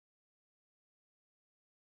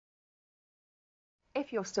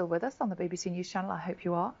if you're still with us on the BBC News Channel, I hope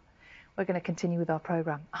you are, we're going to continue with our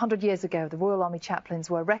programme. 100 years ago, the Royal Army Chaplains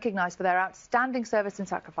were recognised for their outstanding service and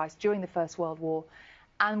sacrifice during the First World War,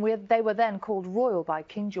 and they were then called Royal by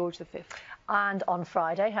King George V. And on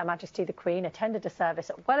Friday, Her Majesty the Queen attended a service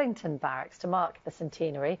at Wellington Barracks to mark the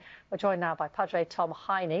centenary. We're joined now by Padre Tom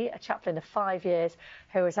Hiney, a chaplain of 5 years,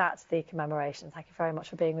 who was at the commemoration. Thank you very much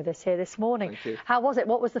for being with us here this morning. Thank you. How was it?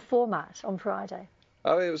 What was the format on Friday?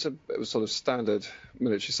 Oh, it was sort of standard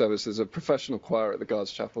military service. There's a professional choir at the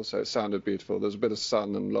Guards Chapel, so it sounded beautiful. There was a bit of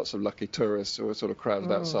sun and lots of lucky tourists who were sort of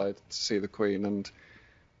crowded outside to see the Queen, and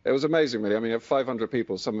it was amazing, really. I mean, you have 500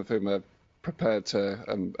 people, some of whom are prepared to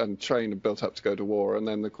and trained and built up to go to war, and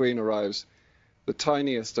then the Queen arrives, the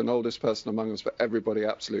tiniest and oldest person among us, but everybody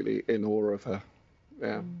absolutely in awe of her.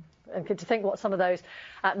 Yeah. And good to think what some of those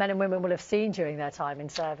men and women will have seen during their time in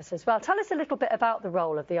service as well. Tell us a little bit about the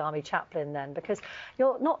role of the Army Chaplain then, because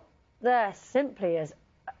you're not there simply as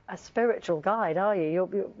a spiritual guide, are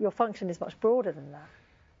you? Your function is much broader than that.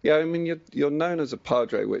 Yeah, I mean, you're known as a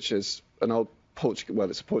padre, which is an old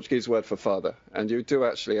it's a Portuguese word for father, and you do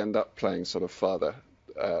actually end up playing sort of father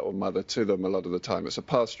or mother to them a lot of the time. It's a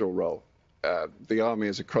pastoral role. The army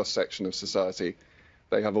is a cross-section of society.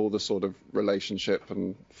 They have all the sort of relationship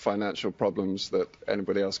and financial problems that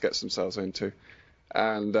anybody else gets themselves into,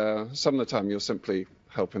 and some of the time you're simply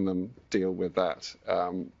helping them deal with that.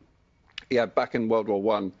 Yeah, back in World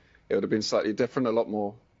War I, it would have been slightly different, a lot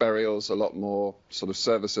more burials, a lot more sort of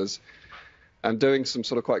services, and doing some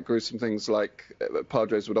sort of quite gruesome things, like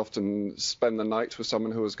padres would often spend the night with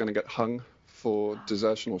someone who was going to get hung for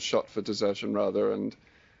desertion, or shot for desertion rather, and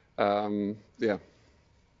yeah.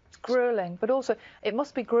 It's gruelling, but also it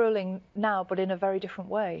must be gruelling now, but in a very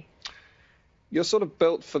different way. You're sort of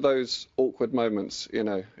built for those awkward moments, you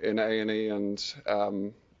know, in A&E and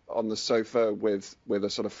on the sofa with a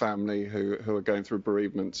sort of family who are going through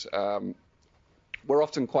bereavement. We're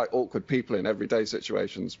often quite awkward people in everyday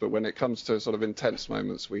situations, but when it comes to sort of intense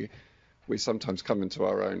moments, we sometimes come into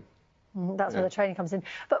our own. That's where the training comes in.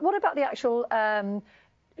 But what about the actual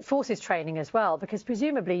forces training as well? Because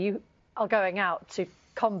presumably you are going out to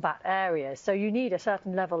combat areas, so you need a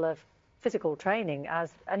certain level of physical training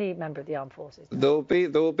as any member of the armed forces. No?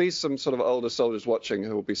 There will be some sort of older soldiers watching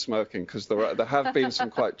who will be smirking, because there have been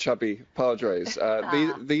some quite chubby padres.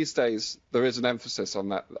 These days there is an emphasis on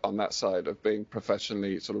that side of being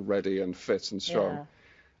professionally sort of ready and fit and strong,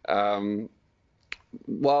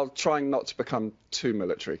 while trying not to become too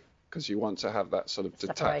military, because you want to have that sort of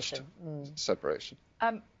detached separation.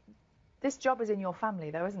 This job is in your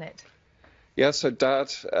family, though, isn't it? Yeah, so Dad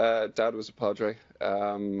was a padre,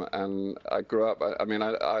 and I grew up. I mean,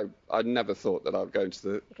 I never thought that I'd go into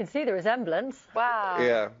the. You can see the resemblance.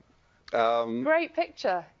 Wow. Yeah. Great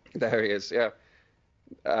picture. There he is. Yeah.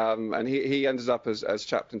 And he ended up as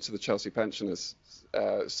chaplain to the Chelsea pensioners.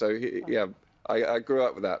 So I grew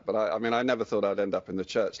up with that. But I mean, I never thought I'd end up in the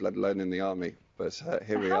church, let alone in the army. But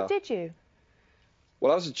here we are. How did you?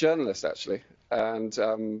 Well, I was a journalist actually,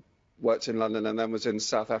 and worked in London, and then was in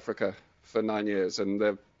South Africa for 9 years, and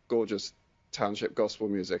the gorgeous township gospel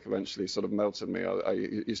music eventually sort of melted me. I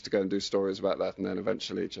used to go and do stories about that, and then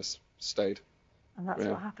eventually just stayed. And that's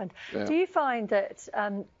what happened. Yeah. Do you find that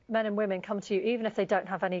men and women come to you even if they don't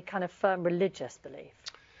have any kind of firm religious belief?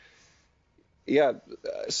 Yeah,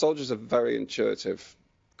 soldiers are very intuitive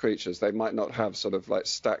creatures. They might not have sort of like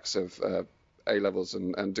stacks of A-levels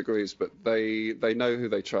and degrees, but they know who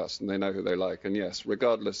they trust and they know who they like. And yes,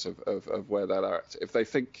 regardless of where they're at, if they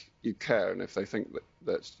think you care and if they think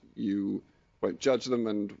that you won't judge them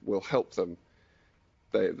and will help them,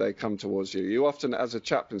 they come towards you. You often, as a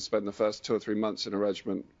chaplain, spend the first 2 or 3 months in a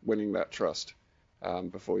regiment winning that trust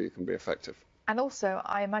before you can be effective. And also,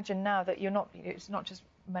 I imagine now that it's not just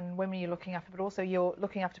men and women you're looking after, but also you're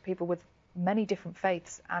looking after people with many different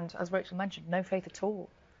faiths, and as Rachel mentioned, no faith at all.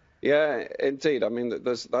 Yeah, indeed. I mean,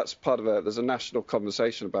 that's part of there's a national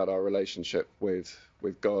conversation about our relationship with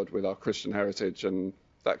God, with our Christian heritage, and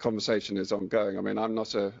that conversation is ongoing. I mean, I'm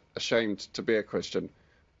not ashamed to be a Christian,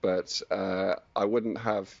 but I wouldn't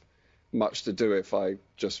have much to do if I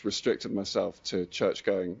just restricted myself to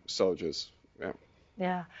church-going soldiers. Yeah.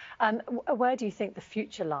 Yeah. Where do you think the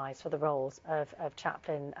future lies for the roles of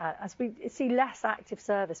chaplain, as we see less active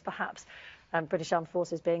service, perhaps British Armed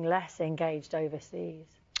Forces being less engaged overseas?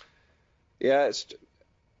 Yeah,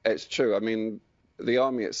 it's true. I mean, the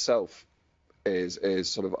army itself is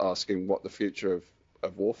sort of asking what the future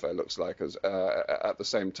of warfare looks like at the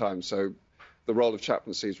same time. So the role of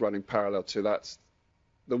chaplaincy is running parallel to that.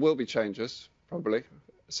 There will be changes, probably.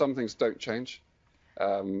 Some things don't change.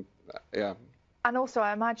 Yeah. And also,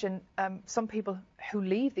 I imagine some people who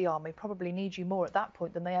leave the army probably need you more at that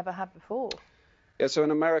point than they ever have before. Yeah, so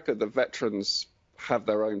in America, the veterans have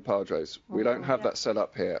their own padres. We don't have that set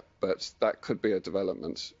up here, but that could be a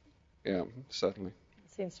development. Yeah, certainly.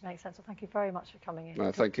 It seems to make sense. Well, thank you very much for coming in.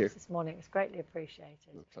 No, thank you. This morning. It's greatly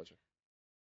appreciated. My pleasure.